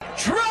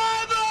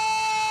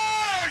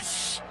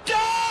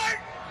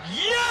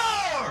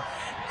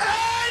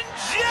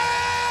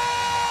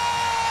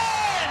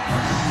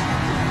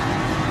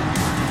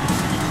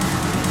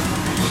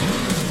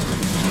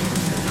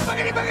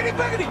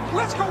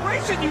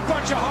Listen, you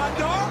bunch of hot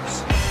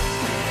dogs!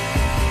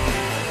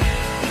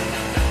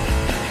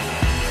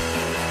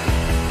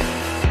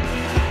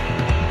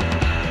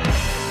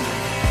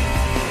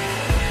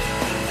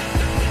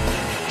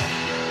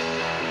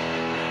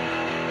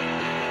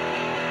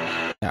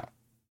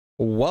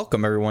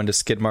 Welcome, everyone, to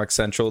Skidmark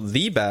Central,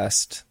 the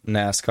best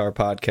NASCAR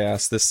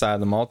podcast this side of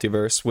the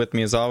multiverse. With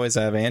me, as always,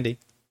 I have Andy.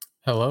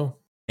 Hello.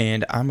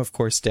 And I'm, of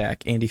course,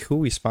 Dak. Andy, who are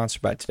we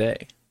sponsored by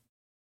today?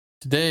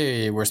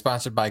 Today, we're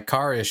sponsored by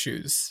Car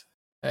Issues.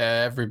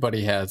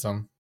 Everybody has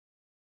them.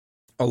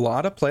 A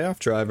lot of playoff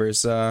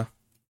drivers not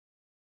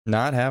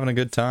having a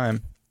good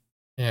time.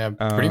 Yeah,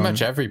 pretty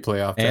much every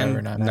playoff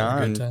driver not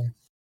having a good time.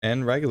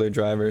 And regular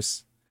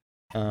drivers.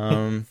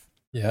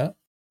 Yeah.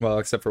 Well,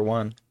 except for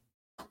one.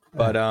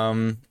 But,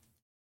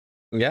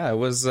 yeah, it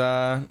was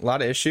a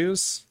lot of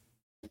issues.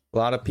 A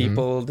lot of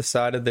people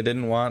decided they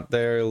didn't want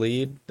their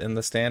lead in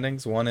the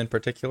standings, one in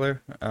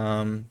particular.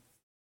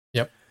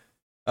 Yep.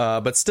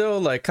 But still,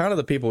 like, kind of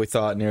the people we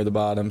thought near the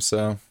bottom,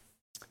 so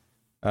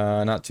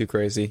not too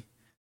crazy.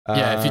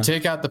 Yeah, if you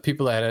take out the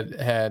people that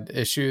had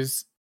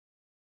issues,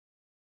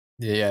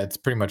 yeah, it's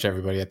pretty much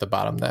everybody at the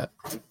bottom that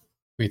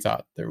we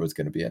thought there was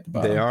going to be at the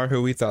bottom. They are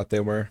who we thought they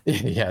were.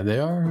 Yeah, they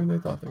are who they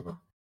thought they were.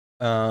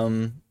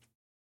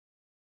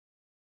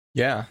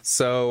 Yeah,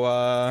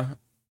 so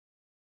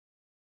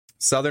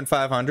Southern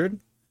 500,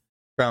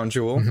 Crown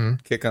Jewel,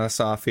 kicking us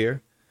off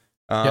here.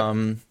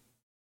 Who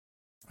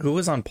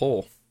was on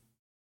pole?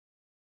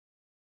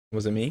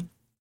 Was it me?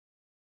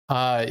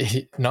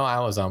 No, I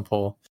was on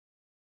pole.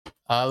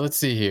 Let's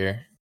see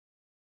here.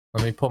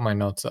 Let me pull my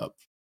notes up.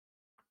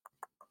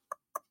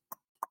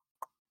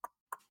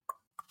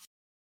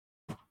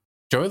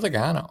 Joey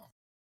Logano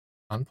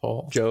on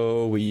pole.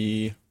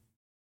 Joey.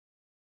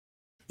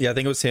 Yeah, I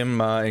think it was him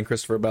and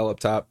Christopher Bell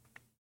up top.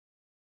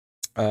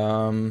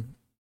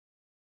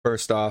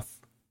 First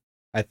off,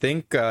 I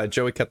think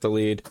Joey kept the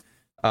lead.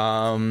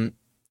 Then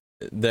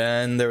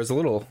there was a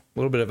little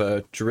bit of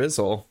a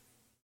drizzle.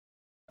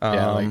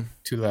 Like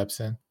 2 laps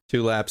in.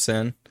 2 laps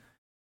in,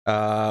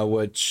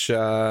 which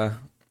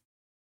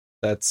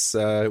that's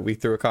we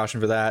threw a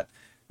caution for that.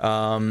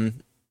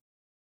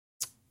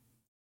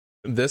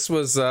 This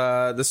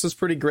was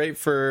pretty great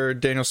for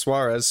Daniel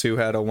Suarez, who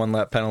had a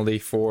 1-lap penalty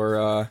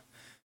for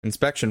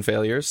inspection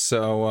failures,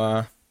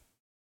 so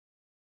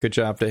good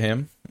job to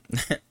him.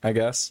 I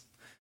guess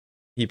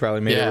he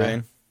probably made it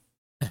rain.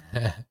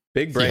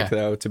 Big break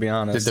though, to be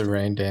honest. Did the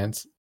rain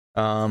dance.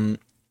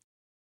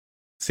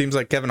 Seems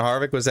like Kevin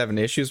Harvick was having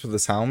issues with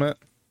his helmet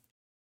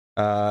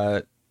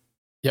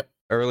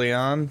early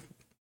on,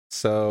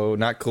 so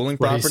not cooling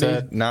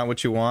properly, not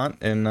what you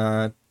want in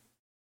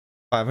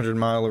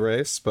 500-mile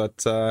race,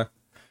 but yeah,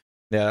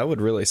 that would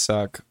really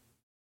suck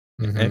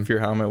if your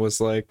helmet was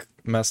like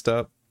messed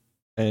up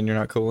and you're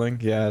not cooling.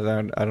 Yeah,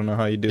 I don't know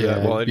how you do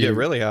that. Well, it'd get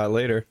really hot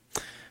later.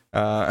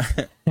 Wow,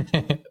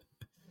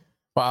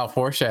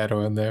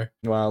 foreshadowing there.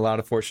 Wow, a lot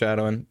of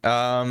foreshadowing.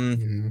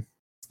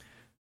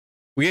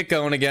 We get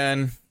going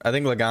again. I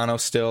think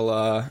Logano's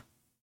still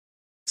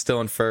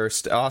in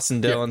first. Austin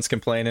Dillon's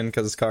complaining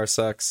because his car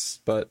sucks,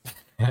 but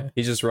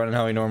he's just running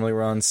how he normally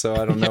runs, so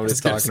I don't know what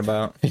he's talking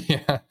about.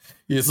 Yeah,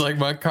 he's like,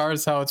 my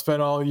car's how it's been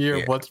all year.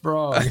 Yeah. What's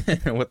wrong?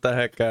 What the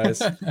heck, guys?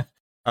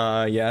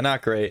 Yeah,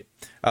 not great.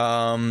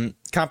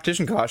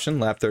 Competition caution,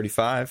 lap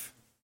 35.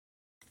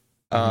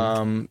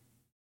 And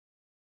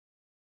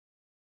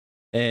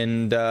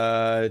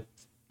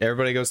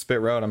everybody goes to pit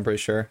road, I'm pretty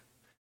sure.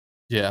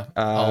 Yeah,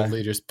 all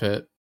leaders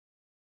pit.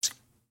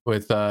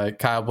 With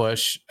Kyle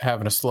Busch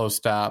having a slow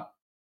stop,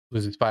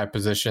 loses 5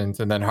 positions,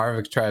 and then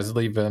Harvick tries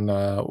leaving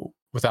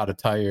without a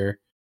tire.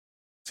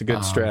 It's a good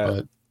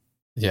strat.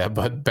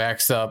 But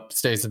backs up,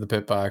 stays in the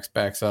pit box,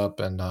 backs up,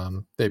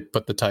 and they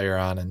put the tire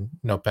on and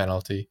no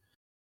penalty.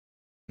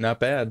 Not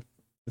bad.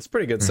 It's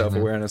pretty good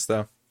self-awareness,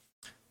 though.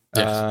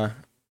 Yes.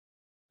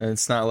 And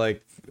it's not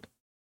like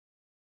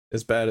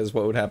as bad as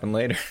what would happen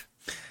later.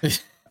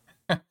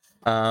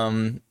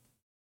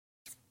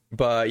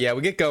 But yeah,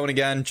 we get going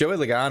again. Joey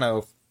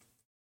Logano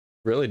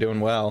really doing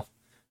well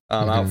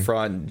out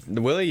front.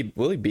 Willie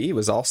B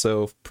was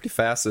also pretty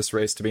fast this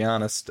race, to be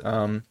honest.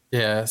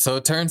 Yeah, so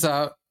it turns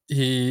out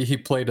he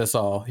played us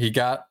all. He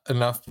got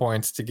enough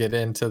points to get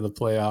into the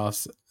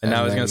playoffs, and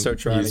now he's going to start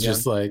trying. He's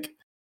just like,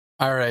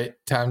 all right,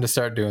 time to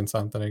start doing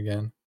something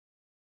again.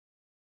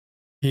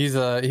 He's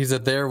a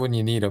there when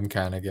you need him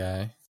kind of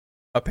guy.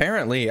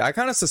 Apparently, I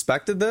kind of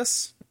suspected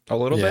this a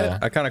little bit.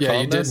 I kind of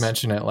called this. You did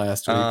mention it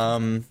last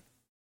week.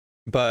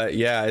 But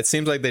yeah, it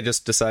seems like they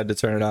just decided to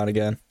turn it on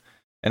again,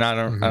 and I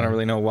don't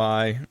really know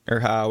why or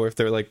how, or if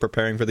they're like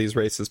preparing for these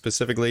races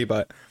specifically.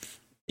 But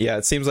yeah,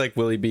 it seems like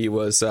Willie B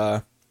was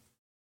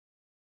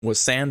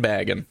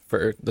sandbagging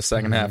for the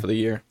second half of the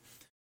year.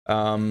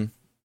 And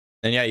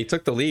yeah, he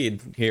took the lead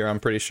here, I'm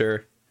pretty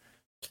sure.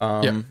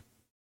 Part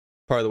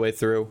of the way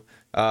through.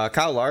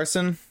 Kyle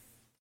Larson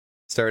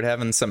started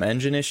having some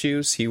engine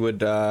issues. He would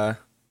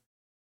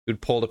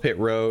pull to pit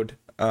road,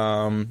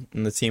 and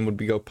the team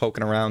would go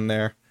poking around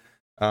there.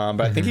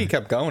 But I think he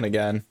kept going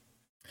again.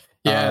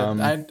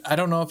 Yeah, I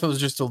don't know if it was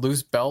just a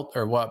loose belt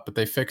or what, but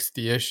they fixed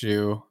the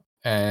issue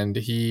and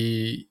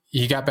he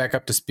got back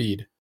up to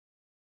speed.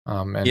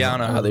 And yeah, I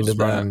don't know how they did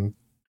that.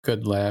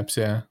 Good laps,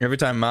 yeah. Every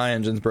time my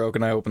engine's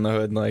broken, I open the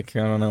hood. Like, I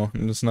don't know,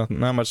 there's not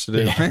much to do.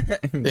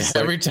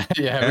 Every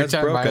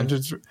time my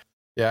engine's,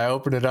 I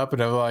open it up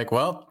and I'm like,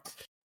 well,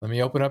 let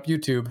me open up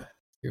YouTube,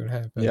 see what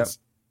happens. Yep.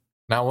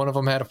 Not one of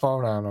them had a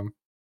phone on them,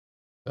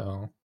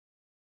 so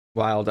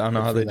wild. I don't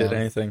know how they did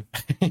anything.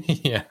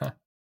 Yeah.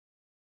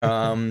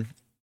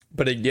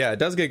 But it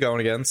does get going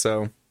again,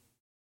 so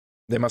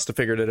they must have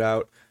figured it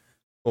out,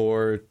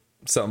 or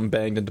something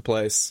banged into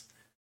place.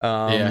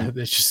 They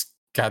just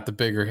got the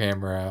bigger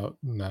hammer out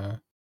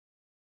and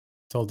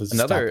told us to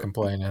stop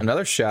complaining.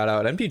 Another shout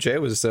out. MPJ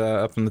was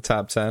up in the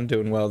top 10,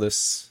 doing well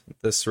this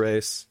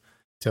race.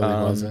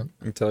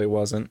 Until he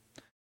wasn't.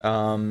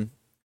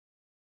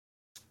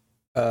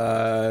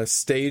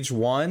 Stage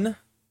 1.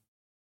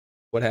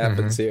 What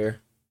happens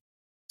here?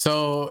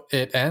 So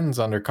it ends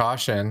under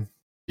caution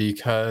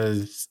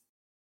because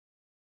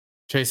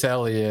Chase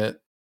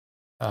Elliott,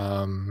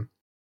 I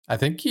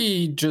think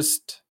he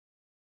just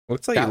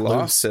looks like he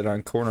lost it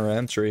on corner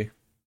entry.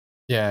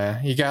 Yeah,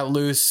 he got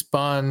loose,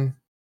 spun,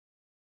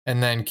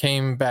 and then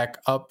came back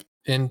up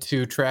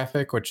into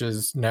traffic, which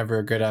is never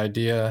a good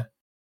idea,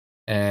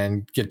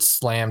 and gets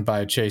slammed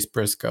by Chase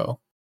Briscoe.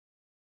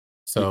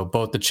 So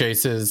both the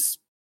chases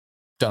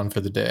done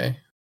for the day.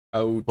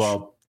 Ouch.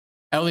 Well,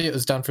 Elliott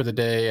was done for the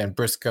day, and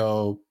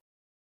Briscoe,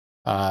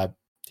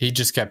 he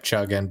just kept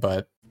chugging,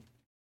 but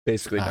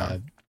basically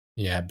done.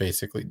 Yeah,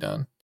 basically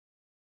done.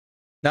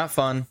 Not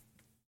fun.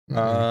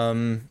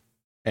 Mm-hmm.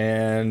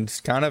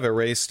 And kind of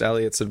erased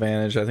Elliott's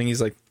advantage. I think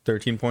he's like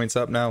 13 points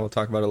up now. We'll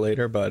talk about it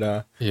later,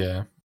 but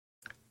yeah,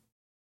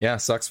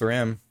 sucks for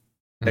him.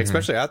 Mm-hmm.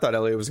 Especially, I thought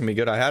Elliott was gonna be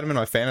good. I had him in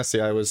my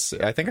fantasy. I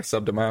think I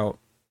subbed him out.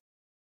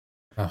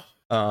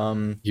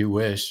 Oh, you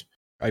wish.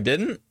 I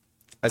didn't.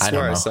 I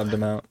swear I subbed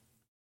him out.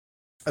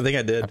 I think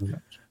I did.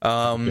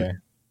 Okay.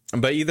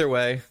 But either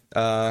way,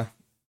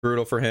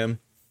 brutal for him.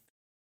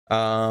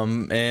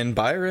 And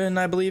Byron,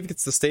 I believe,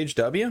 gets the stage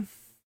W.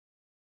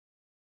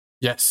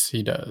 Yes,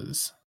 he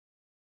does.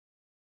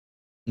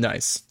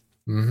 Nice.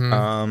 Mm-hmm.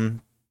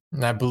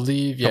 And I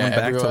believe, coming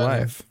back to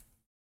life.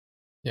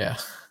 Yeah.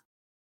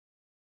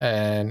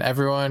 And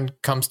everyone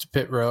comes to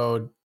pit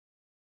road,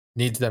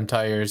 needs them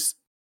tires.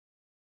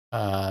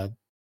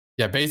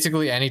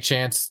 Basically any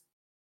chance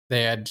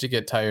they had to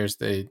get tires,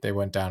 they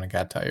went down and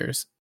got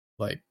tires.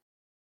 Like,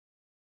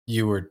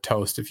 you were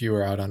toast if you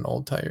were out on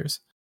old tires.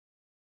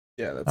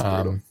 Yeah, that's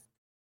brutal.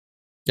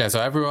 So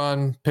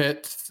everyone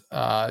pits.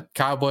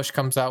 Kyle Busch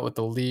comes out with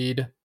the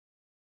lead,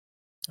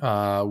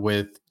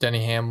 with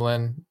Denny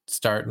Hamlin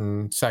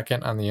starting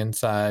second on the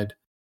inside,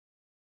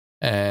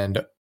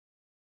 and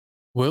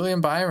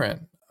William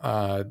Byron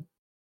from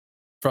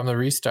the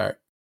restart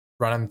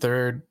running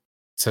third.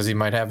 Says he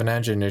might have an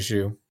engine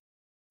issue.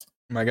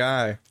 My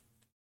guy.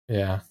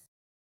 Yeah.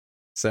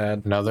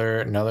 Sad.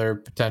 Another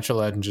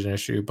potential engine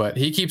issue, but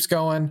he keeps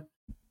going.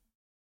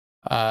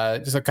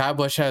 So Kyle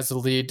Busch has the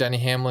lead. Denny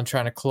Hamlin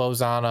trying to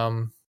close on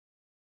him,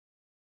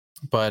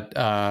 but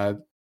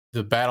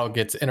the battle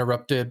gets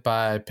interrupted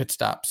by pit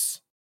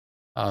stops.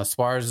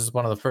 Suarez is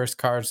one of the first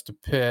cars to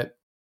pit,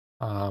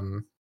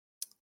 and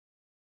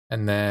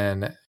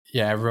then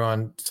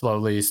everyone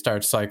slowly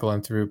starts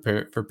cycling through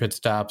for pit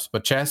stops.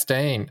 But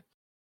Chastain,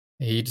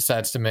 he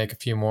decides to make a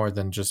few more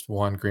than just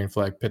one green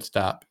flag pit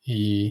stop.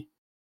 He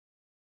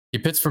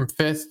pits from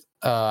fifth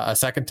a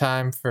second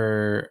time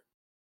for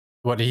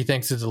what he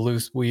thinks is a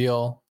loose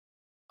wheel.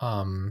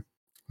 Then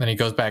he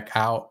goes back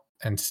out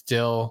and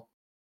still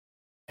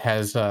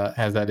has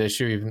that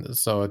issue, even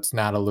so it's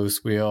not a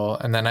loose wheel.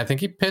 And then I think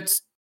he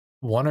pits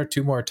one or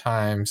two more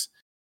times,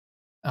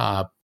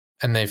 and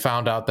they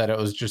found out that it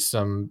was just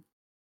some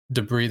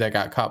debris that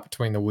got caught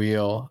between the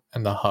wheel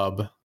and the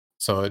hub,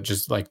 so it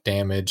just like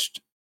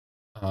damaged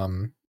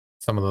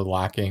some of the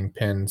locking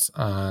pins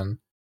on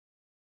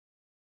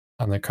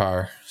the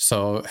car.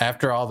 So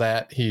after all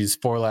that, he's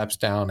 4 laps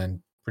down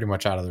and pretty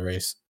much out of the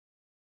race.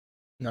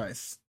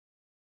 Nice.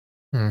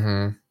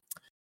 Mm-hmm.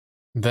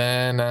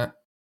 Then,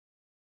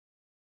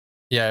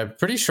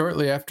 pretty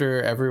shortly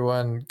after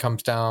everyone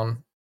comes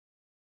down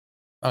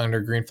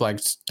under green flag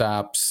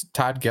stops,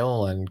 Todd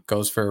Gilliland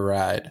goes for a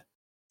ride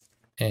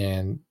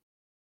and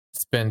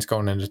spins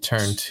going into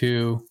turn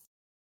 2.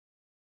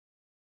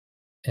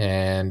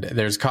 And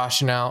there's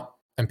caution out,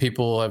 and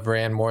people have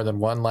ran more than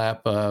one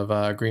lap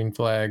of green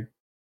flag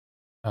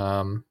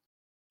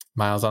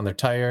miles on their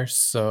tires.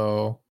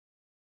 So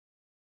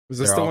was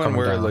this the one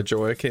where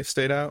LaJoie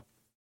stayed out?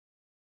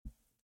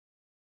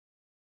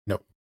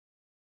 Nope,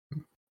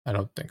 I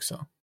don't think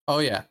so. Oh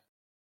yeah,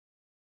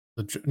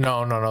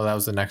 no, that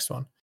was the next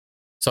one.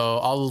 So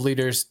all the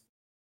leaders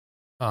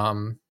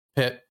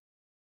pit,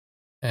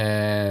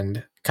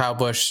 and Kyle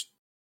Busch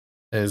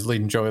is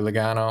leading Joey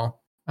Logano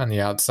on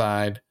the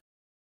outside,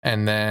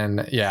 and then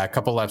a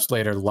couple laps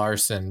later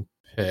Larson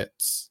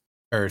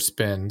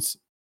spins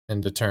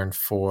into turn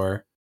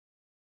 4,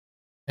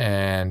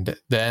 And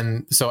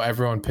then, so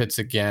everyone pits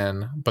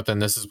again, but then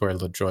this is where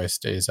LaJoie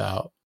stays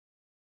out.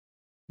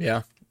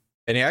 Yeah.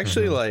 And he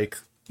actually, like,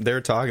 they're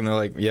talking, they're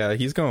like, yeah,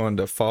 he's going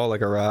to fall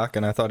like a rock,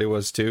 and I thought he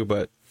was too,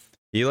 but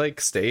he,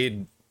 like,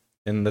 stayed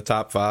in the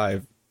top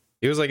 5.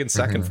 He was, like, in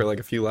second for, like,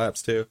 a few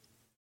laps, too.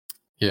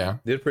 Yeah.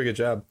 Did a pretty good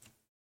job.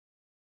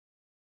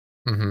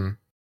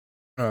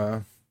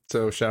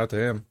 So, shout out to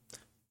him.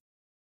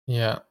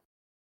 Yeah.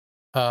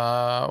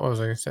 What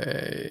was I going to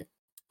say?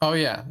 Oh,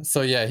 yeah.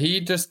 So, yeah, he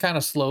just kind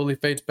of slowly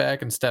fades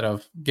back instead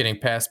of getting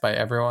passed by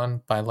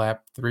everyone by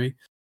lap 3.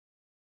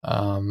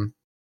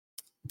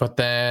 But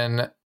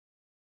then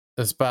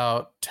it's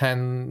about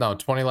 20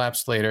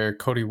 laps later,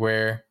 Cody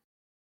Ware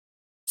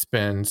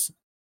spins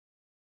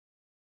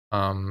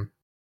coming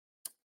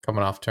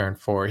off turn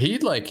 4.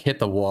 He'd like hit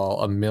the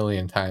wall a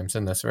million times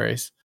in this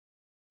race.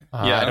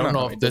 I don't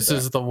know if this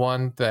is the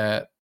one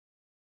that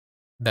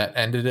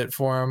ended it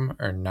for him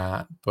or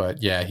not,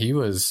 but yeah, he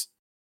was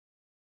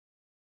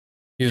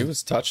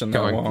touching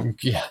that wall.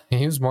 Yeah,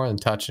 he was more than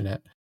touching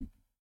it.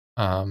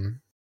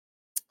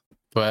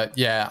 But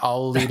yeah,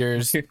 all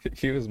leaders.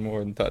 He was more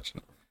than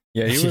touching it.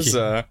 Yeah, he was.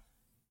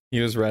 He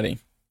was ready.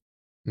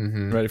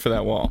 Ready for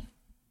that wall.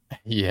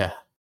 Yeah,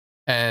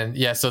 and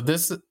yeah, so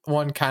this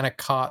one kind of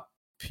caught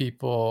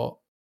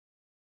people,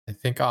 I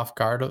think, off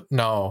guard.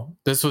 No,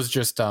 this was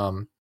just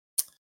one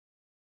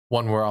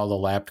where all the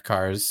lapped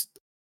cars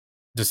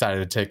decided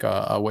to take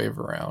a wave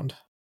around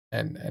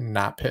and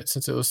not pit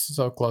since it was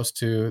so close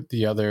to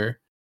the other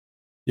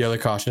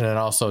caution, and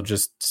also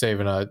just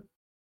saving a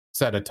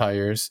set of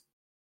tires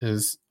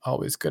is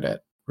always good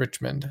at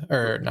Darlington.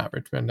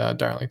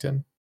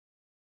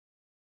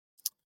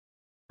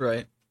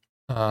 Right.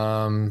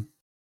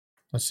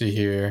 Let's see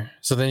here.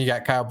 So then you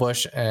got Kyle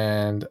Busch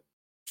and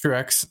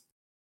Truex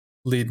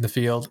leading the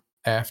field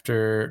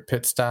after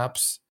pit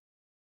stops,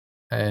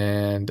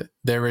 and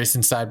they're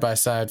racing side by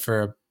side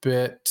for a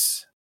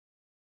bit,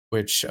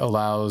 which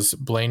allows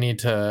Blaney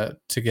to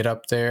get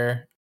up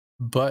there,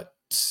 but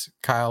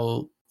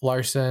Kyle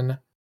Larson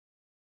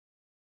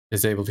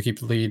is able to keep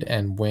the lead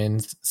and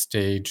wins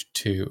stage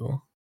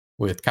 2,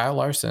 with Kyle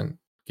Larson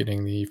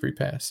getting the free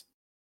pass.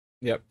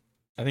 Yep.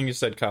 I think you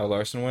said Kyle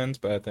Larson wins,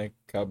 but I think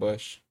Kyle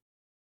Busch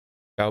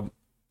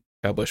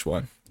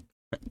won.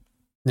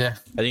 Yeah.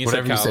 I think you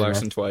said Kyle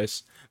Larson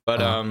twice. But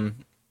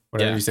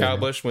yeah, Kyle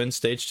Busch wins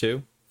stage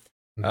 2.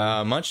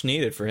 Much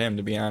needed for him,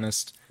 to be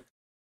honest.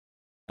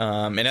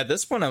 And at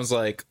this point I was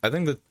like, I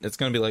think that it's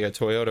gonna be like a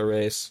Toyota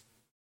race.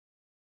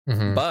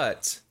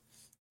 But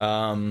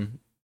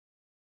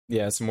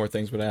yeah, some more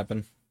things would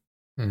happen.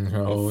 If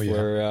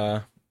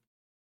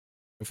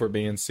we're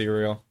being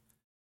serial.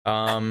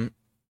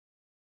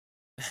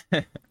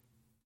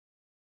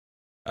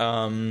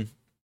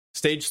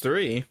 Stage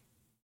 3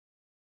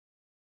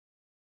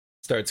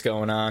 starts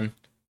going on,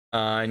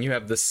 and you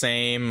have the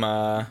same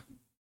kind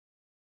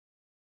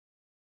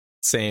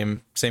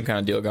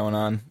of deal going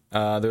on.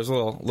 There's a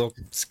little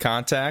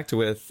contact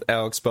with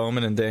Alex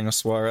Bowman and Daniel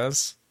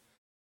Suarez.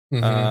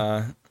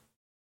 That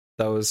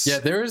was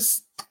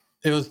towards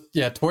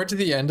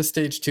the end of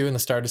stage 2 and the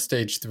start of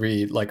stage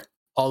 3, like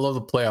all of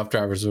the playoff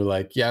drivers were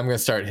like, yeah, I'm gonna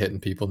start hitting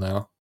people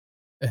now.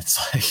 It's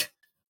like,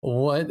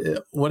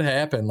 what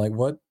happened? Like,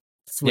 what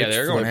switch? Yeah,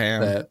 they're going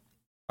ham. That,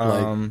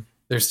 like,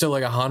 there's still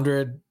like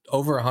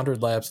over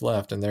 100 laps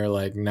left, and they're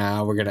like,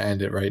 nah, we're gonna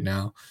end it right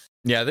now.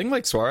 Yeah, I think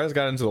like Suarez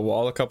got into the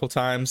wall a couple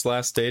times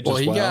last stage. It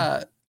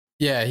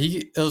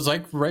was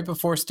like right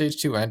before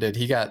stage 2 ended,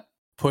 he got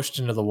pushed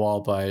into the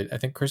wall by, I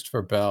think,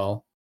 Christopher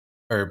Bell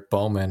or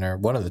Bowman or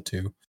one of the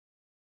two.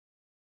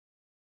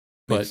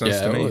 But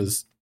yeah, it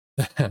was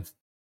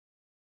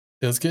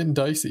it was getting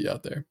dicey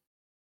out there.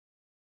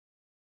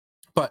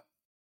 But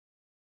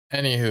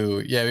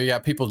anywho, yeah, we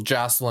got people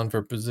jostling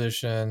for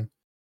position,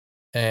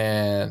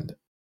 and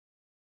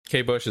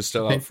K. Busch is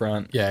still out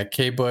front. Yeah,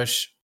 K.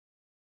 Busch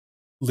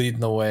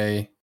leading the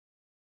way,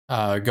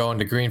 going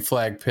to green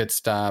flag pit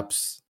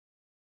stops.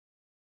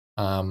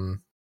 I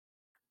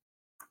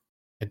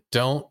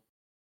don't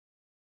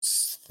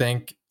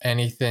think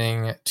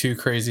anything too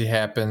crazy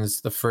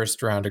happens the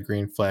first round of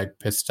green flag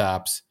pit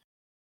stops,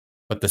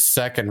 but the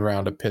second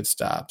round of pit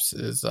stops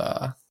is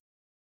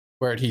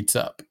where it heats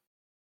up.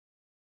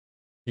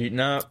 Heating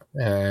up.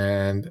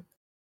 And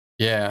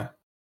yeah.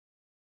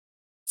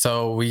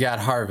 So we got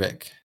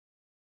Harvick,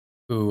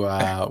 who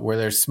where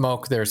there's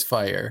smoke, there's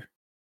fire.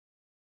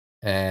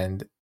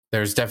 And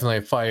there's definitely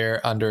a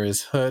fire under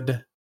his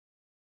hood.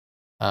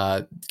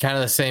 Kind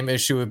of the same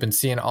issue we've been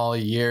seeing all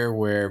year,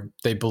 where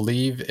they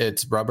believe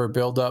it's rubber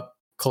buildup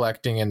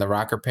collecting in the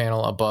rocker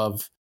panel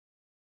above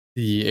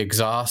the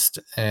exhaust,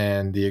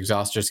 and the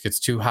exhaust just gets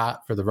too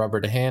hot for the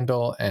rubber to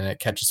handle, and it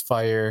catches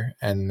fire,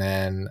 and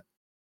then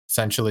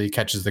essentially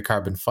catches the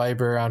carbon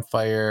fiber on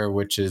fire,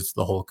 which is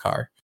the whole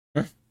car.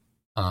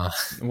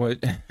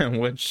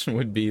 Which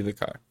would be the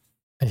car.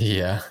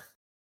 Yeah.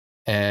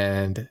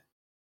 And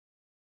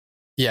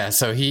yeah,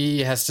 so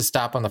he has to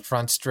stop on the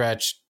front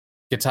stretch,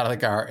 gets out of the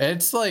car.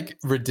 It's like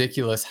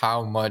ridiculous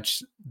how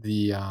much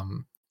the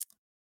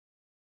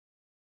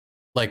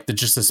like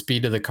just the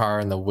speed of the car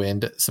and the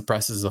wind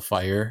suppresses the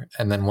fire,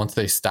 and then once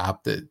they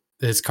stopped it,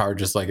 his car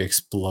just like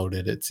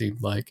exploded. It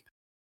seemed like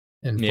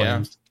in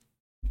flames.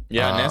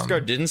 Yeah,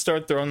 NASCAR didn't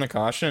start throwing the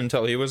caution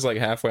until he was like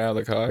halfway out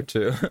of the car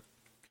too.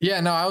 Yeah,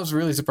 no, I was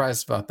really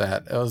surprised about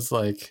that. I was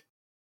like,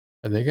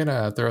 are they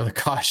gonna throw the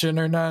caution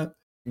or not?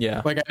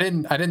 Yeah, like I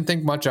didn't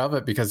think much of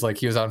it because like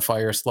he was on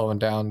fire, slowing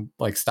down,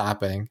 like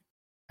stopping,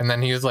 and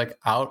then he was like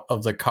out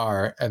of the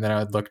car, and then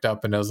I looked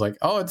up and I was like,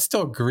 oh, it's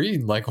still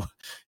green. Like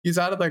he's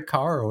out of the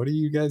car. What are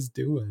you guys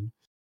doing?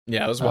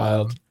 Yeah, it was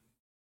wild.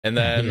 And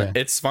then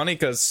it's funny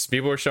because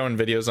people were showing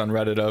videos on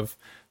Reddit of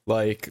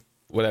like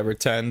whatever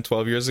 10,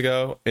 12 years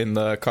ago in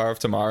the Car of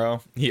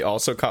Tomorrow. He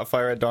also caught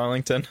fire at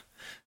Darlington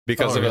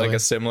because of like a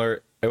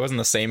similar. It wasn't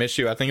the same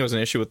issue. I think it was an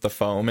issue with the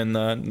foam in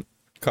the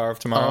Car of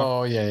Tomorrow.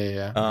 Oh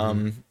yeah.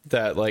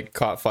 That like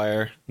caught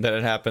fire. That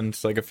had happened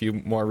like a few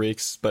more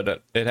weeks,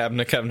 but it happened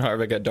to Kevin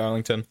Harvick at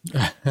Darlington.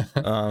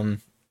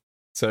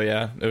 So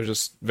yeah, it was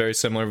just very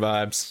similar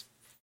vibes.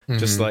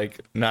 Just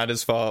like not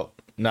his fault,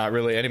 not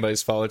really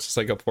anybody's fault. It's just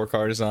like a poor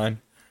car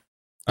design.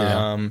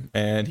 Yeah.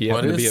 And he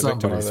happened to be a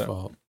victim of it.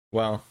 Fault?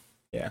 Well,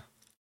 yeah.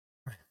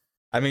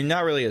 I mean,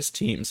 not really his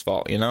team's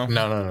fault, you know?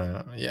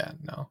 No. Yeah,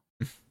 no.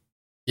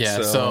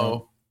 Yeah,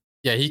 so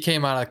yeah, he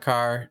came out of the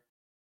car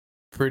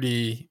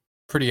pretty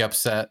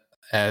upset,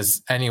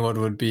 as anyone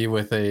would be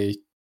with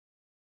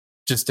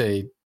just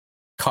a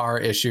car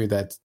issue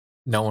that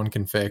no one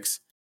can fix,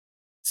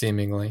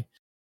 seemingly.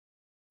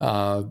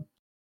 But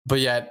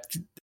yet,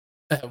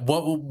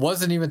 what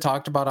wasn't even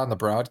talked about on the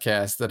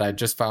broadcast that I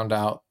just found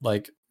out,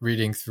 like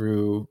reading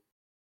through,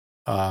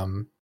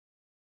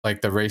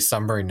 like the race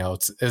summary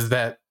notes, is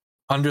that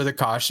under the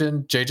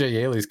caution, JJ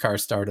Yeley's car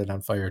started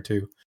on fire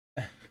too,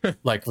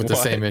 like with the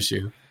same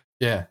issue.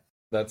 Yeah,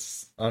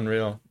 that's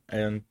unreal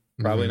and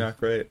probably not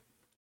great.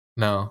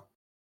 No,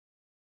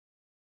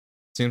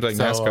 seems like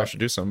NASCAR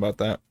should do something about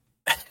that.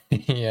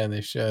 Yeah,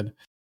 they should.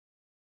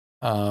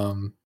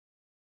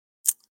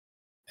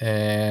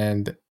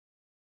 And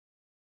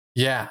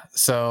yeah,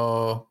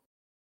 so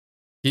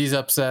he's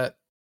upset.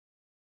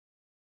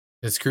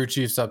 His crew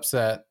chief's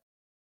upset.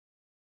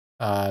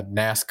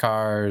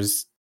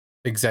 NASCAR's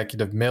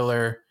executive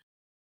Miller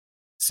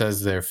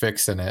says they're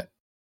fixing it.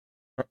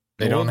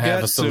 They don't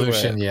have a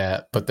solution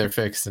yet, but they're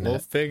fixing it. We'll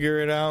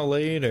figure it out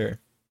later.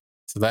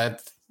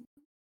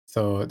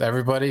 So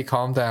everybody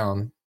calm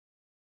down.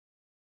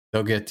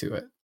 They'll get to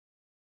it.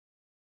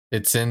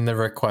 It's in the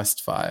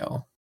request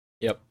file.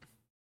 Yep.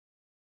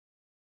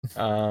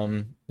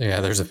 Yeah,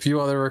 there's a few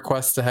other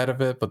requests ahead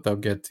of it, but they'll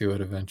get to it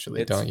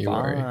eventually. Don't you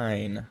worry.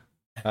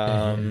 It's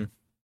fine.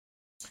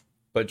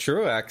 But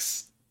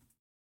Truex,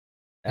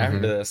 after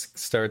this,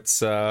 starts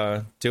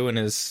doing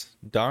his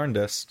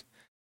darndest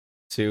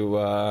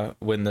to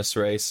win this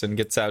race and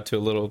gets out to a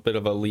little bit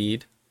of a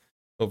lead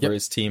over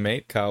his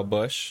teammate Kyle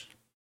Busch.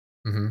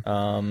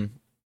 And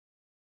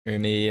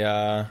he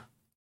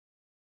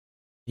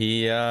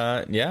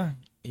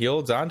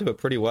holds on to it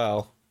pretty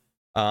well.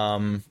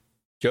 Joe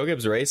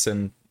Gibbs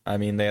Racing, I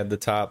mean, they had the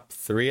top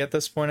three at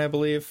this point, I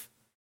believe.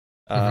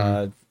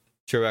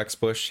 Truex,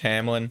 Busch,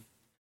 Hamlin.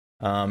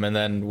 And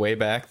then way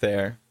back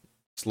there,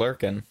 it's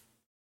lurking.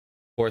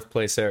 Fourth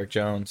place, Eric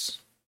Jones.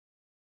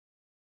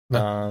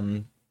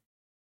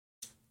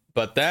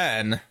 But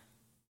then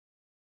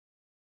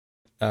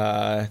we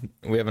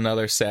have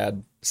another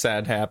sad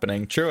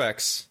happening.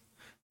 Truex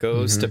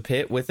goes to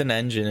pit with an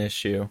engine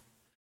issue.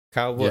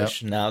 Kyle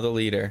Busch, now the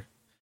leader.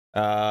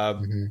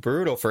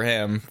 Brutal for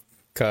him,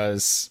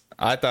 because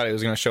I thought he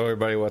was going to show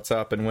everybody what's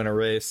up and win a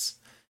race.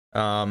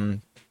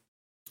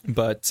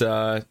 But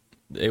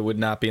it would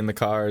not be in the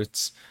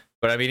cards.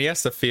 But I mean, he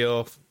has to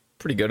feel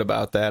pretty good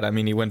about that. I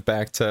mean, he went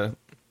back to,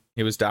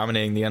 he was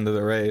dominating the end of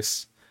the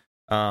race.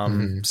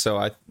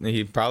 So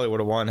he probably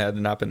would have won had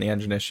it not been the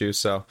engine issue.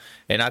 So,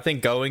 and I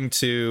think going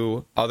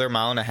to other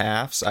mile and a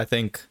halves, I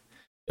think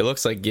it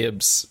looks like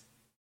Gibbs,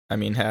 I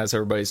mean, has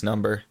everybody's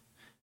number.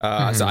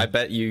 So I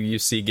bet you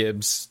see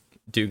Gibbs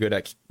do good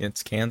at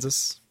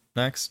Kansas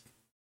next.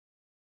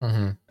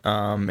 In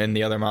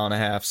the other mile and a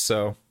half.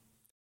 So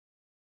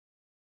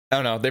I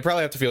don't know. They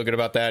probably have to feel good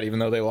about that, even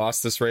though they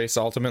lost this race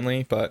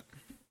ultimately. But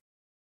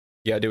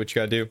you gotta do what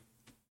you gotta do.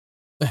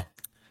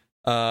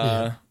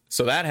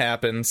 So that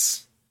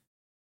happens.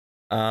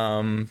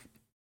 In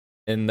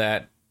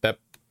that I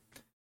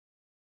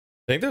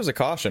think there was a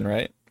caution,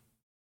 right?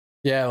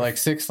 Yeah, like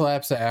 6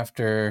 laps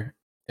after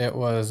it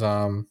was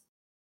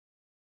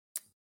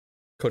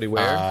Cody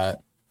Ware.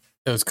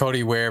 It was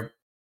Cody Ware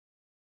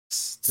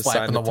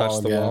slapping the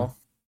wall again.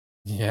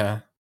 Yeah,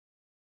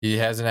 he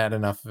hasn't had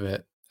enough of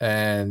it.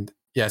 And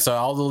yeah, so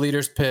all the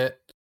leaders pit.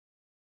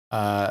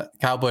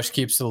 Kyle Busch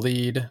keeps the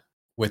lead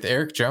with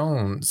Eric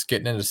Jones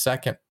getting into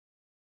second.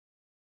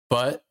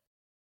 But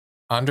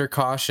under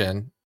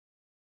caution,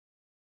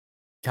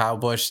 Kyle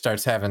Busch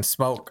starts having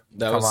smoke.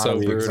 That was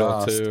so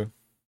brutal too.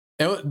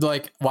 It was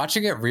like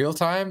watching it real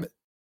time.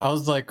 I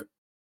was like,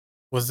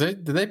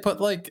 did they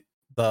put like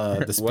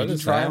the speed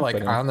try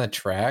like on the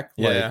track?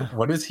 Yeah. Like,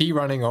 what is he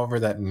running over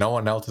that no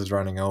one else is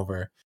running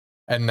over?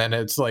 And then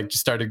it's like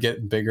just started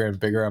getting bigger and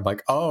bigger. I'm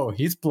like, oh,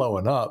 he's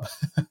blowing up.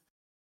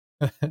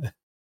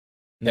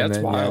 That's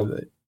wild.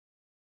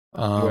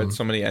 Yeah, we had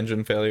so many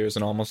engine failures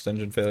and almost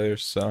engine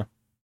failures. So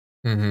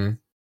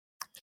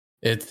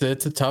it's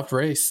a tough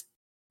race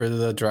for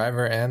the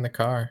driver and the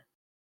car.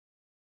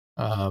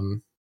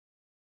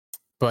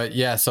 But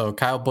yeah, so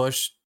Kyle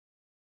Busch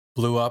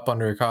blew up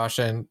under a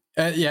caution.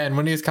 And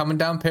when he was coming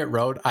down pit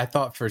road, I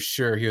thought for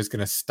sure he was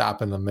going to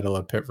stop in the middle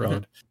of pit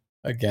road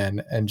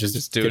again and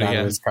just do get it out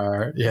again. of his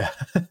car. Yeah.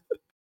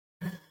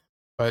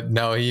 But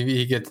no,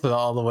 he gets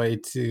all the way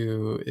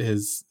to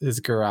his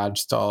garage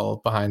stall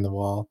behind the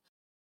wall.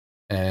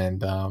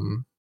 And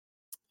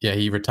yeah,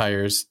 he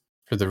retires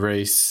for the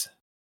race.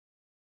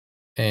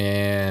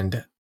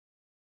 And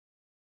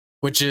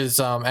which is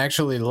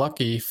actually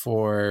lucky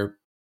for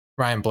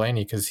Ryan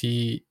Blaney, because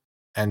he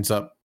ends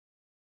up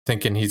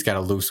thinking he's got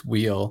a loose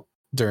wheel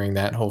during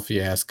that whole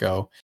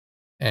fiasco,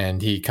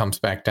 and he comes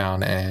back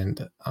down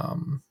and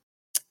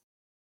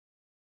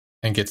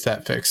gets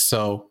that fixed.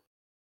 So,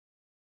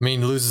 I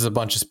mean, loses a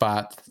bunch of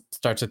spots,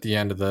 starts at the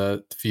end of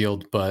the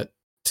field, but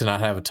to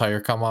not have a tire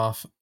come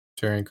off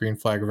during green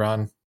flag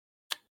run,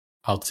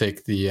 I'll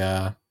take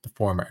the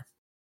former.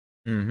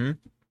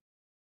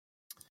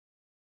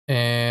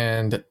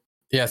 And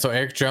yeah, so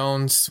Eric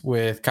Jones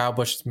with Kyle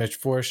Busch's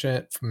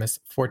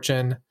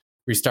misfortune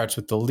restarts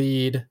with the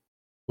lead,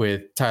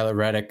 with Tyler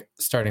Reddick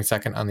starting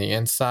second on the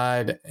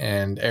inside,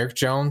 and Eric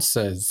Jones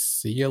says,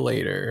 "See you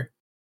later."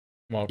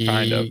 Well,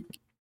 kind of.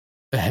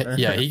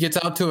 Yeah, he gets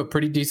out to a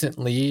pretty decent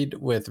lead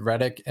with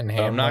Reddick and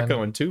Hamlin. I'm not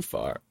going too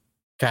far.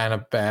 Kind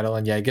of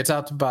battling. Yeah, he gets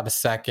out to about a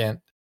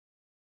second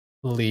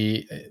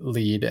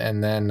lead,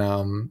 and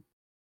then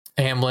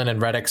Hamlin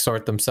and Reddick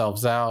sort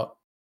themselves out,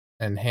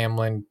 and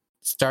Hamlin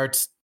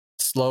starts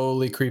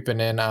slowly creeping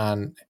in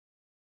on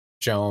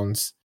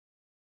Jones,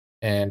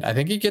 and I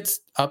think he gets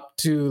up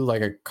to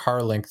like a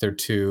car length or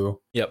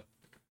two. Yep.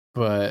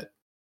 But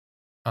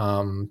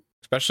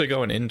especially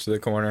going into the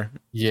corner.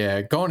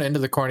 Yeah, going into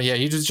the corner. Yeah,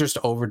 he was just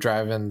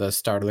overdriving the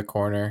start of the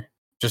corner,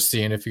 just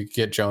seeing if you could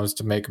get Jones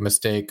to make a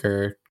mistake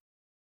or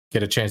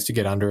get a chance to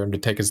get under him to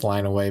take his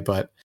line away,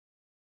 but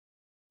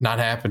not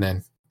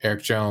happening.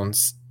 Eric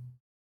Jones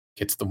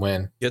gets the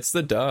win. Gets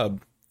the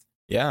dub.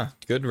 Yeah,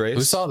 good race.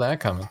 Who saw that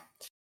coming?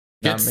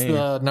 Gets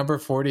the number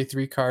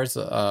 43 car's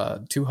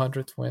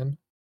 200th win.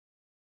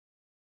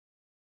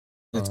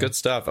 It's good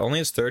stuff. Only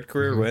his third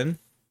career win.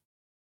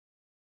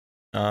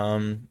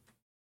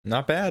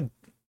 Not bad.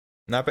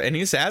 Not bad. And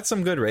he's had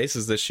some good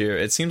races this year.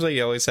 It seems like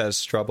he always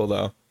has trouble,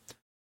 though.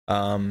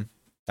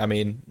 I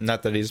mean,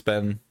 not that he's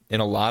been in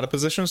a lot of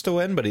positions to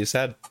win, but he's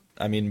had,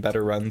 I mean,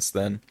 better runs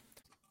than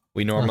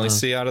we normally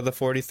see out of the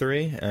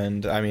 43.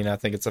 And, I mean, I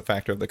think it's a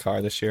factor of the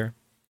car this year.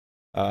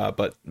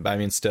 But, I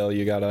mean, still,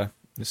 you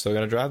still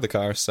gotta drive the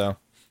car, so.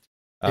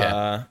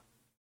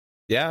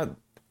 Yeah,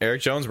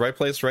 Eric Jones, right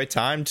place, right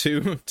time.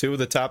 Two of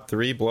the top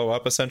three blow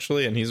up,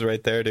 essentially, and he's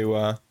right there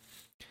to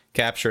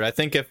capture it. I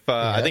think if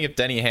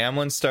Denny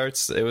Hamlin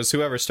starts, it was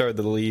whoever started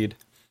the lead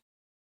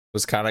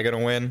was kind of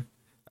gonna win.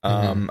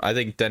 I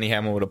think Denny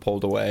Hamlin would have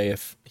pulled away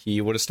if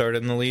he would have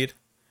started in the lead,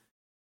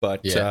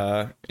 but he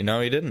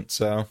didn't.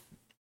 So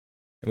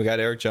we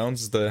got Eric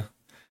Jones as the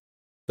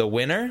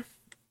winner.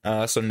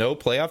 So no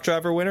playoff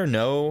driver winner,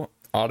 no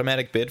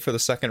automatic bid for the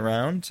second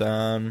round,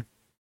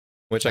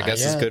 which I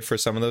guess is good for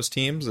some of those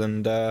teams.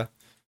 And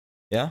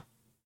yeah,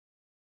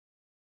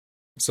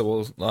 so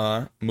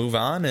we'll move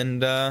on,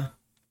 and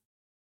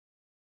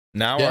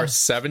now our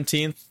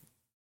 17th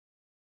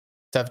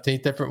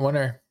different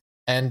winner.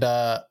 And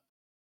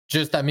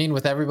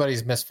with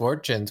everybody's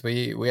misfortunes,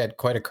 we had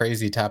quite a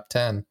crazy top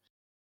 10.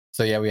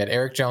 So yeah, we had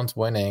Eric Jones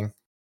winning,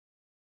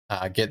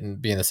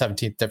 being the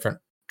 17th different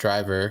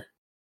driver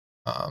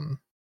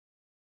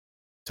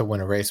to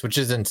win a race, which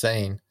is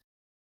insane.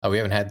 We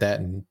haven't had that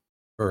in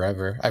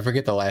forever. I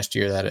forget the last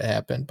year that it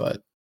happened,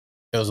 but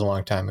it was a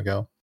long time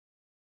ago.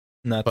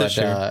 This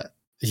year.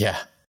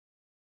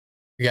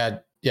 We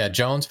got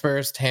Jones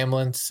first,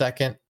 Hamlin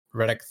second,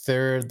 Reddick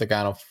third,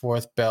 Logano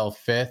fourth, Bell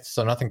fifth.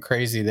 So nothing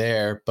crazy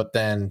there. But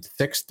then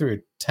 6th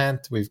through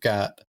 10th, we've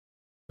got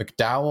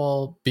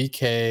McDowell,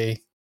 BK,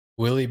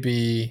 Willie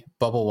B,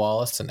 Bubba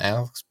Wallace, and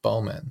Alex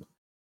Bowman.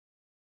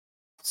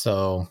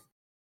 So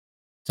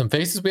some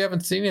faces we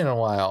haven't seen in a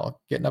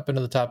while getting up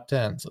into the top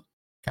 10. So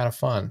kind of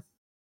fun.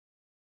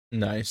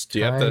 Nice. Do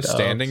you have the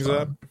standings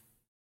up?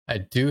 I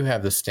do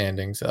have the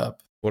standings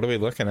up. What are we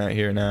looking at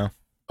here now?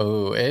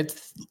 Oh,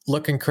 it's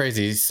looking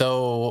crazy.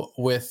 So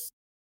with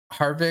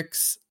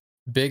Harvick's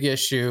big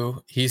issue,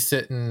 he's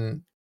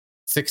sitting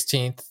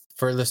 16th,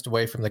 furthest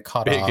away from the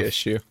cutoff. Big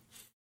issue.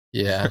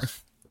 Yeah.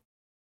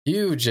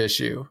 Huge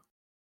issue.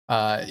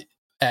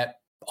 At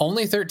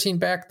only 13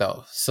 back,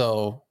 though.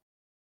 So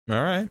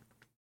all right.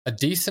 A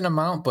decent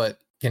amount, but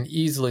can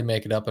easily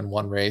make it up in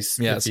one race.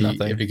 Yeah, it's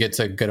nothing. If he gets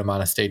a good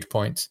amount of stage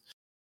points.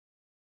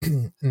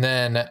 And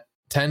then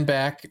 10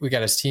 back, we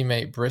got his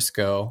teammate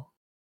Briscoe.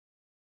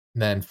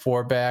 And then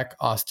 4 back,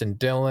 Austin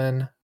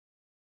Dillon.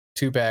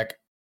 2 back,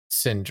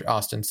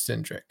 Austin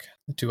Cindric,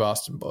 the two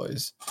Austin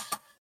boys.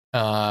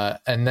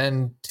 And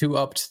then 2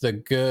 up to the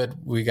good,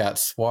 we got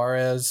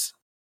Suarez.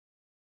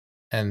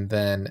 And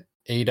then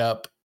 8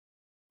 up,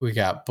 we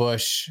got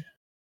Busch.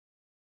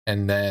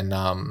 And then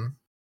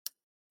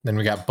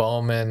we got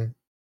Bowman,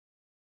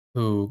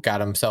 who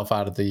got himself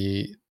out of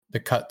the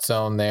cut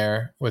zone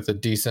there with a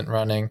decent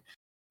running.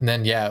 And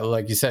then, yeah,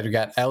 like you said, we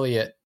got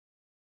Elliott,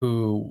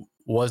 who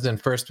was in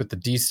first with a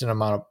decent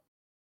amount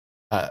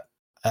of,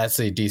 that's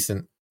a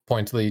decent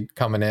points lead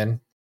coming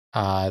in.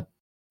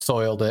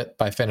 Soiled it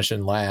by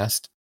finishing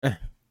last.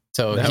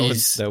 So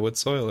that would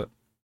soil it.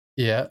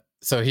 Yeah.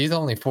 So he's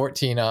only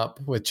 14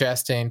 up with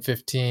Chastain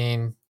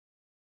 15,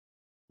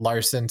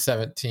 Larson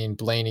 17,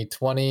 Blaney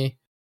 20,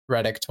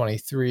 Reddick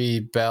 23,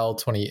 Bell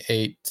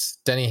 28,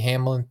 Denny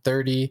Hamlin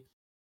 30,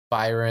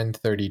 Byron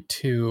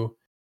 32,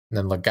 and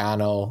then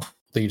Logano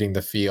leading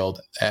the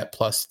field at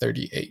plus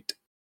 38.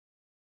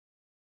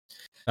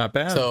 Not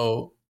bad.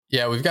 So,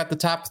 yeah, we've got the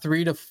top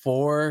 3 to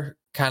 4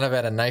 kind of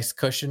at a nice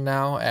cushion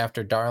now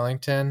after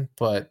Darlington,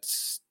 but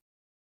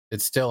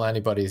it's still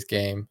anybody's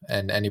game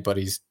and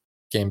anybody's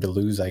game to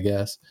lose, I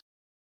guess,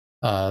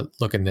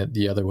 looking at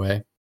the other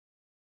way.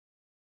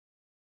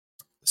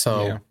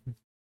 So,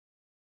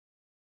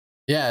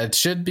 yeah, it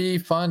should be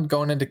fun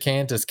going into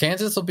Kansas.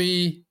 Kansas will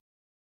be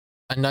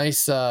a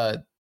nice, I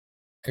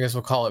guess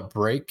we'll call it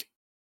break,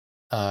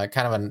 kind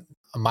of a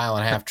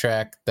 1.5-mile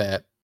track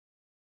that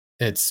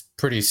it's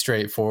pretty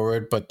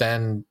straightforward. But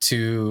then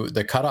to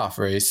the cutoff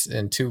race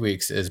in 2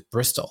 weeks is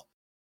Bristol,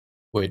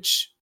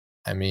 which,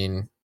 I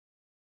mean,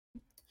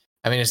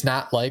 it's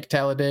not like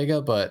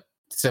Talladega, but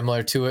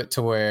similar to it,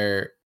 to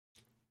where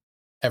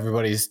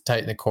everybody's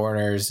tight in the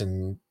corners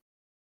and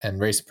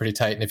racing pretty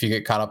tight. And if you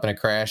get caught up in a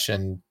crash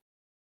and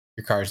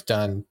your car's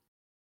done, it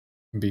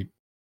can be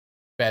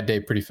bad day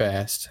pretty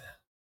fast.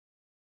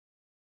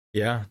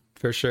 Yeah,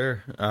 for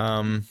sure.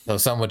 So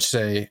some would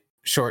say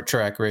short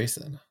track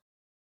racing.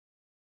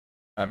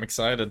 I'm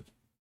excited.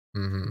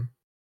 Mm-hmm.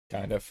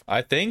 Kind of.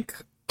 I think,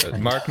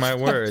 mark my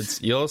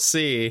words, you'll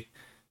see.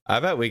 I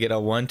bet we get a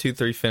 1, 2,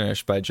 3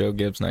 finish by Joe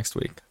Gibbs next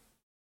week.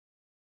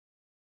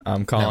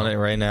 I'm calling it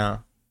right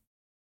now.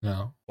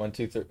 No. 1,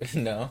 2,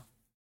 3. No.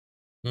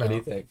 What do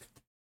you think?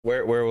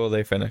 Where will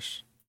they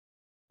finish?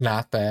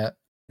 Not that.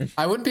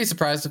 I wouldn't be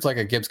surprised if like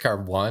a Gibbs car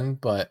won,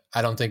 but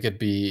I don't think it'd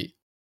be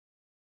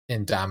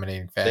in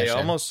dominating fashion. They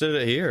almost did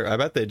it here. I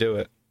bet they do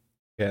it.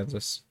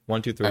 Kansas.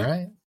 1, 2, 3. All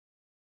right.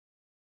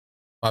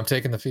 Well, I'm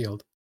taking the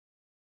field.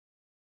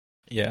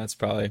 Yeah, it's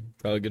probably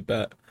a good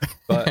bet.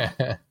 But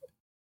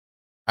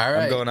all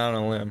right. I'm going out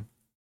on a limb.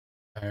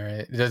 All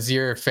right. Does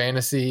your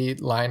fantasy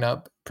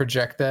lineup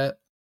project that?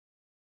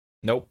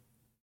 Nope.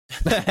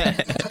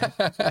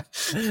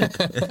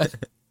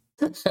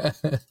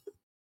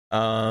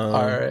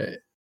 All right.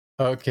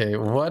 Okay.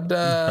 What's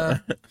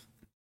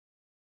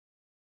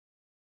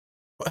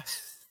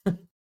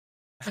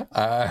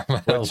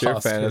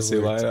your fantasy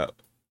lineup?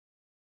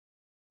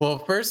 Well,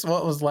 first,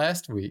 what was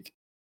last week?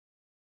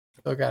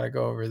 Still got to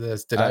go over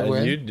this. Did I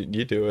win?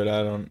 You do it.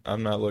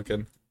 I'm not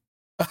looking.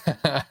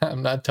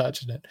 I'm not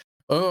touching it.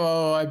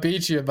 Oh, I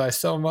beat you by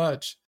so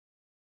much.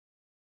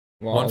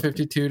 Well,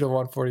 152 to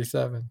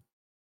 147.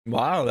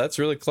 Wow, that's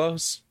really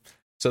close.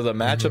 So the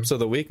matchups of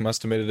the week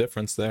must have made a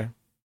difference there.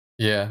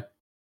 Yeah.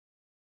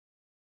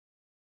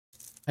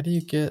 How do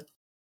you get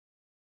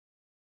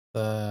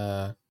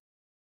the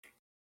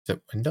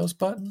Windows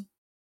button?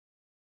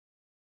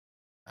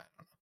 I don't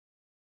know.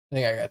 I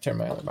think I gotta turn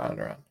my other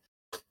monitor on.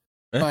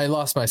 Oh, I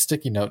lost my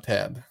sticky note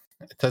tab.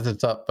 It says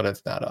it's up, but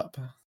it's not up.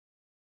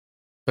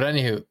 But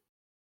anywho,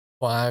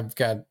 well, I've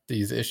got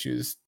these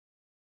issues.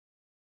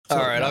 All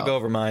right, I'll go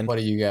over mine. What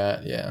do you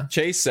got? Yeah.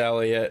 Chase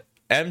Elliott,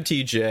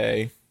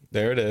 MTJ,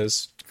 there it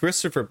is.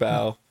 Christopher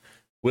Bell,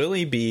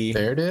 Willie B.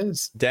 There it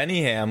is.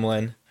 Denny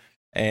Hamlin,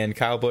 and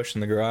Kyle Busch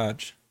in the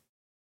garage.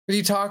 What are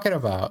you talking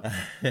about?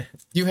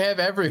 You have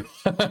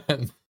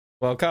everyone.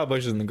 Well, Kyle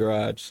Busch is in the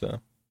garage, so.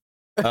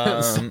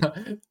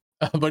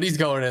 But he's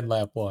going in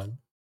lap 1.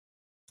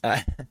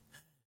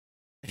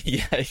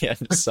 Yeah,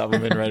 just sub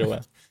him in right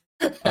away.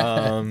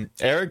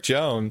 Eric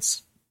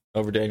Jones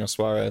over Daniel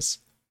Suarez.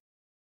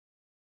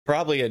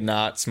 Probably a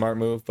not smart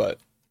move, but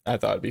I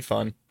thought it'd be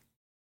fun.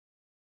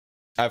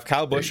 I have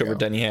Kyle Busch over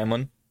Denny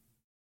Hamlin.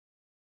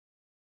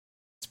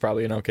 It's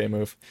probably an okay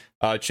move.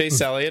 Chase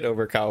Elliott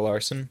over Kyle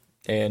Larson,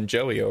 and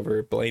Joey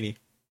over Blaney.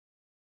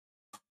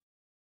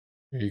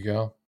 Here you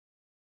go.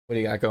 What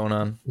do you got going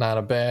on? Not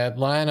a bad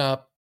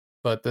lineup,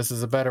 but this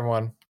is a better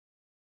one.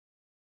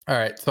 All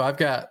right, so I've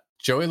got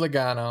Joey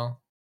Logano,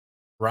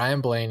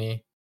 Ryan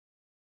Blaney,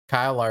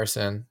 Kyle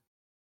Larson,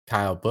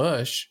 Kyle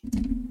Busch,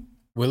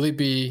 Willie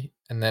B,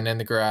 and then in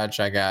the garage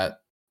I got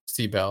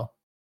Seabell.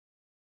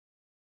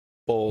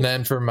 Bold. And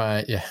then for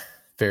my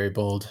very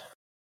bold.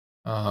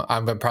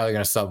 I'm probably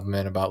gonna sub him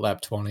in about lap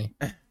 20.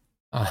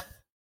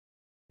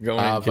 Going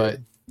in, but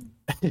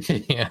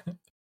yeah,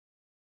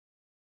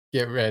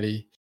 get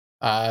ready.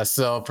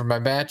 So for my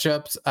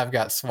matchups, I've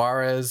got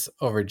Suarez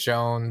over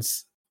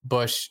Jones,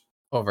 Busch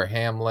over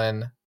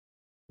Hamlin,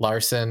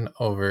 Larson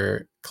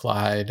over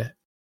Clyde,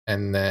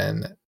 and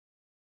then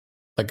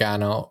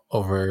Logano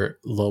over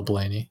Low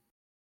Blaney.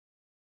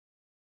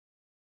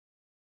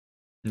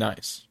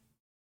 Nice.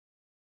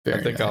 Very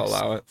I think nice. I'll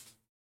allow it.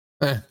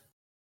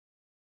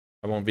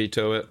 I won't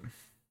veto it.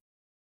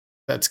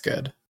 That's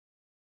good.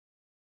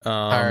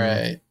 All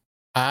right.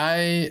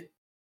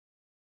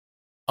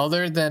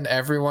 Other than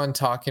everyone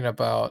talking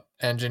about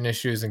engine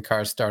issues and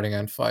cars starting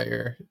on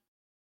fire,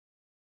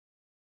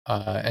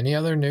 any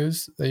other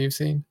news that you've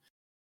seen?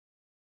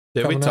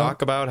 Did we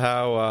talk about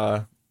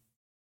how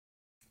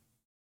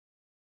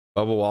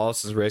Bubba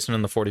Wallace is racing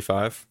in the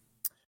 45?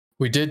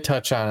 We did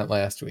touch on it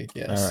last week,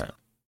 yes. All right.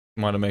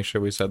 Want to make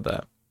sure we said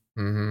that.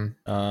 Mm-hmm.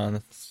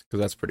 Because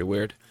that's pretty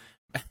weird.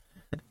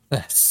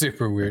 That's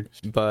super weird.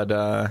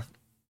 But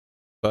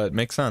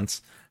makes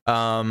sense.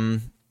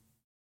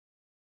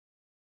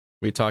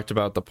 We talked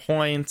about the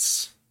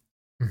points.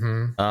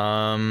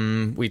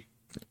 Mm-hmm.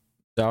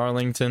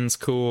 Darlington's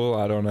cool.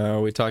 I don't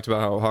know. We talked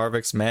about how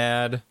Harvick's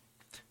mad.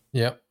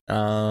 Yep.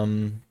 Yeah,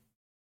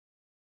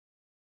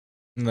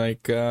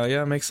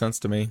 it makes sense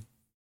to me.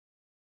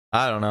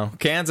 I don't know.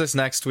 Kansas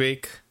next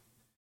week.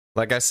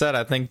 Like I said,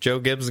 I think Joe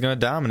Gibbs is going to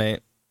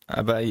dominate.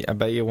 I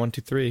bet you 1,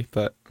 2, 3.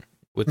 But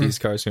with these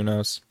cars, who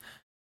knows?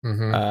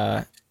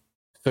 Mm-hmm.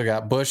 Still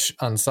got Busch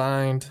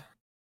unsigned.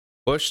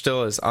 Busch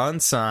still is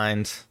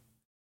unsigned.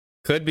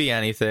 Could be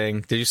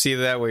anything. Did you see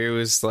that where he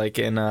was like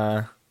in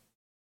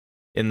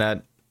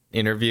that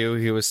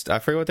interview? I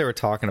forget what they were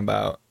talking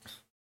about.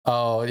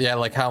 Oh yeah,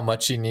 like how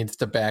much he needs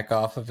to back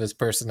off of his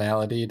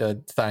personality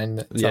to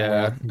sign.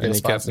 Yeah, and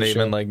he kept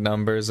naming like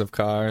numbers of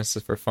cars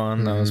for fun.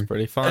 Mm-hmm. That was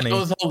pretty funny. It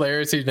was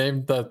hilarious. He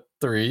named the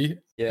 3.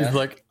 Yeah, he's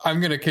like, I'm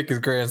gonna kick his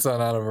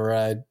grandson out of a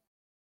ride.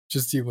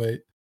 Just you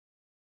wait.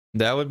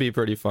 That would be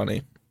pretty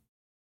funny.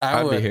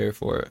 I'd be here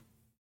for it.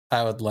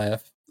 I would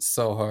laugh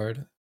so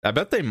hard. I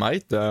bet they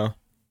might though.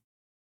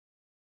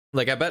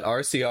 Like I bet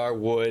RCR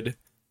would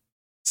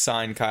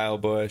sign Kyle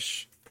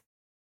Busch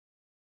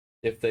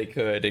if they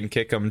could and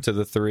kick him to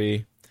the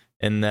 3,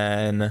 and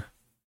then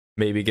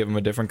maybe give him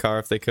a different car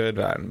if they could.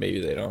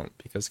 Maybe they don't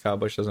because Kyle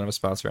Busch doesn't have a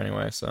sponsor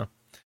anyway. So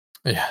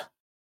yeah,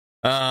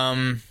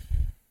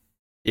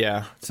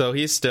 yeah. So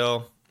he's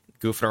still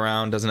goofing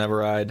around, doesn't have a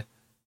ride.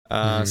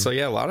 So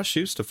yeah, a lot of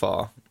shoes to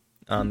fall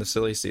on the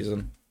silly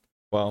season.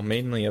 Well,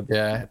 mainly a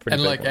pretty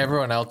and like one.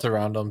 Everyone else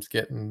around him's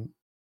getting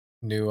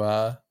new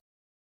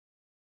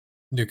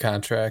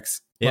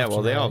contracts. Yeah,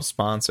 well, they all have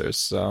sponsors,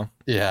 so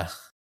yeah,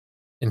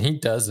 and he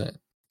doesn't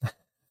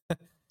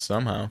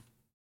somehow.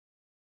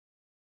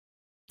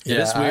 It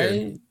is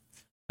weird.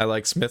 I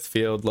like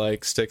Smithfield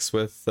sticks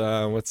with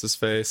what's his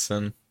face,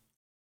 and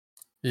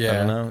I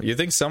don't know. You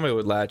think somebody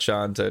would latch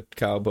on to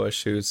Kyle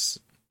Busch, who's,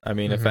 I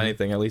mean, if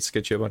anything, at least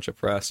get you a bunch of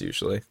press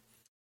usually.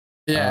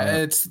 Yeah,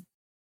 it's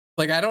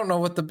like I don't know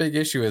what the big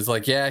issue is.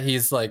 Like, yeah,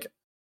 he's like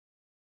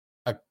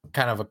a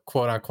kind of a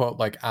quote unquote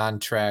like on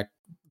track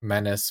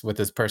menace with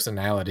his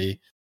personality,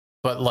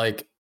 but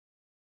like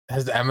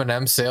has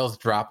Eminem sales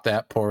dropped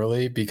that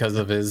poorly because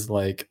of his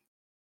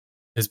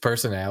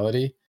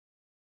personality?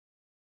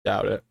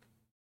 Doubt it.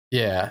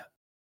 Yeah.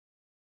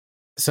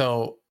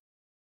 So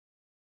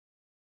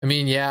I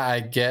mean, yeah, I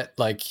get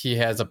like he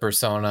has a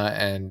persona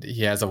and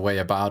he has a way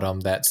about him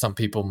that some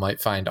people might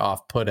find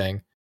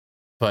off-putting,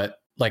 but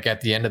like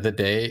at the end of the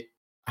day,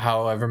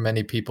 however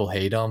many people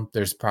hate him,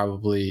 there's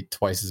probably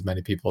twice as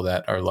many people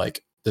that are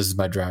like, this is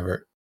my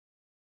driver.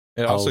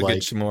 It also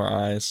gets you more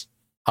eyes.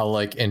 I'll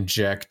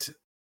inject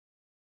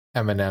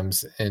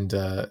M&Ms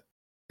into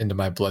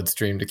my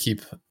bloodstream to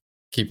keep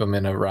him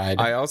in a ride.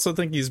 I also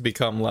think he's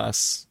become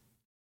less.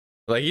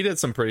 Like he did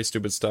some pretty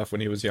stupid stuff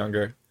when he was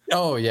younger.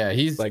 Oh yeah,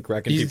 he's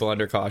wrecking people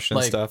under caution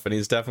and stuff, and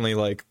he's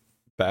definitely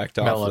backed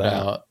off that.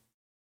 Out.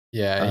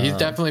 Yeah, he's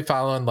definitely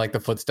following the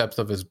footsteps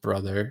of his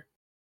brother.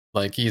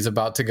 Like he's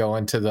about to go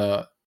into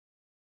the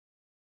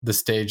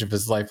stage of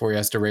his life where he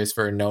has to race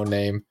for a no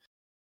name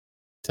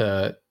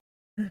to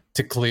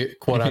clear,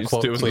 quote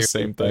unquote, he's doing clear the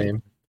same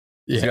thing.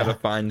 He's got to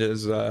find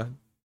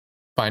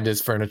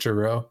his furniture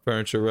row.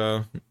 Furniture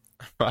row.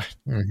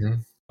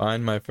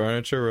 Find my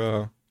furniture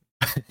row.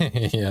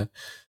 Yeah.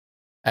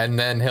 And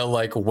then he'll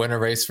win a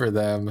race for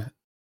them,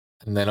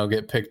 and then he'll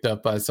get picked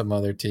up by some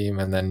other team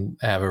and then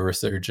have a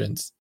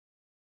resurgence.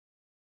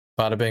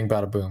 Bada bing,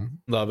 bada boom.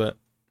 Love it.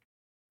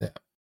 Yeah.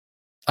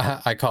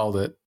 I called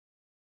it.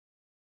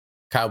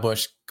 Kyle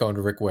Busch going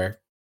to Rick Ware.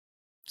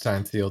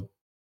 Signed, sealed,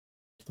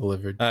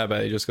 delivered. I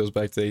bet he just goes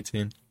back to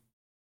 18.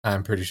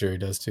 I'm pretty sure he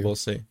does too. We'll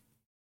see.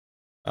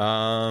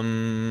 I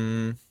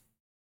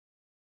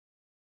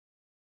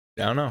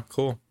don't know.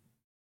 Cool.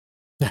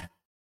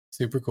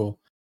 Super cool.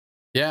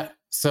 Yeah.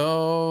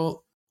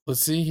 So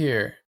let's see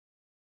here.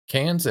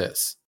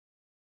 Kansas.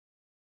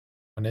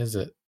 When is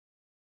it?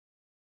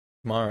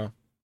 Tomorrow.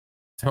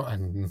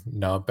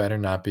 No, it better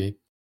not be.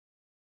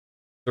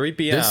 3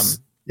 p.m.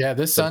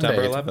 This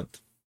September Sunday.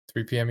 11th.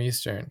 3 p.m.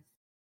 Eastern.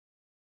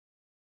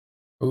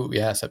 Ooh,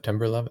 yeah,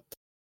 September 11th.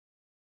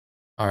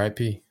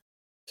 RIP.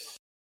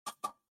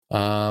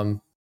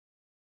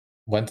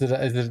 When did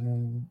is it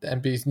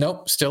NBC?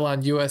 Nope, still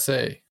on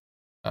USA.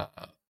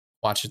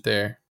 Watch it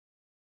there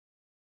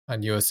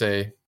on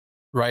USA.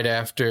 right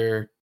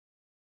after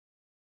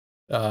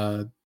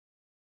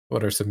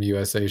what are some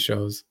USA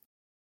shows?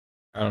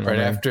 I don't know. Right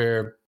Man.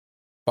 after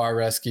Bar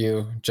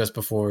Rescue, just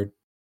before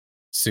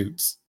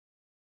Suits.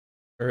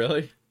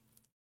 Really?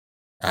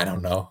 I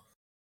don't know.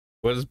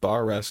 What is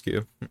Bar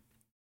Rescue?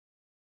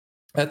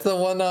 That's the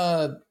one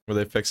where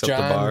they fix up the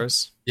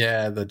bars?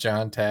 Yeah, the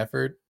John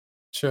Tafford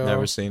show.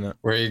 Never seen it.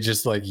 Where he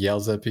just like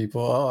yells at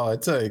people. Oh,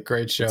 it's a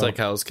great show. It's like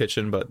Hell's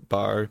Kitchen, but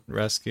Bar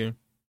Rescue.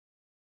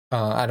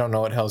 I don't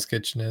know what Hell's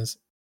Kitchen is.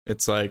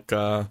 It's like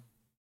the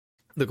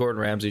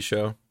Gordon Ramsay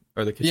show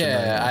or the Kitchen.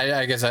 Yeah,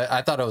 I guess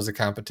I thought it was a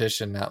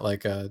competition, not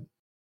like a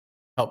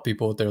help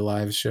people with their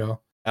lives show.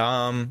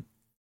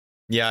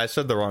 Yeah, I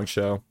said the wrong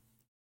show.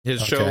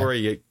 His show where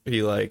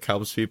he like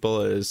helps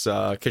people is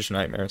Kitchen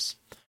Nightmares.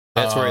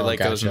 That's where he like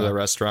goes into the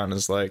restaurant and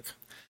is like,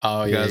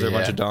 "Oh, you guys are a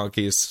bunch of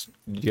donkeys.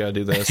 You gotta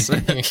do this."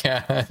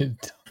 Yeah,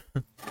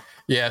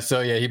 yeah.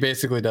 So yeah, he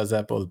basically does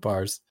that both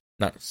bars.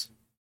 Nice,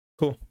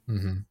 cool.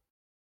 Mm-hmm.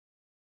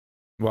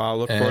 Well, I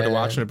look forward to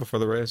watching it before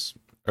the race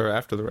or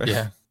after the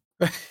race.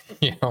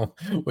 Yeah,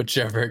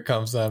 whichever it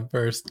comes on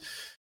first.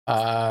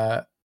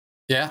 Yeah,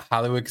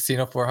 Hollywood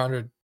Casino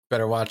 400.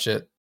 Better watch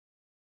it.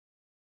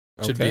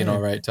 Should be an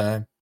all right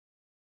time.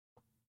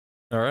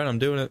 All right, I'm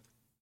doing it.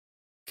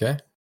 Okay.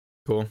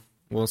 Cool.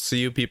 We'll see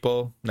you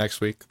people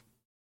next week.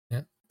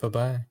 Yeah.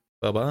 Bye-bye.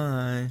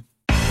 Bye-bye.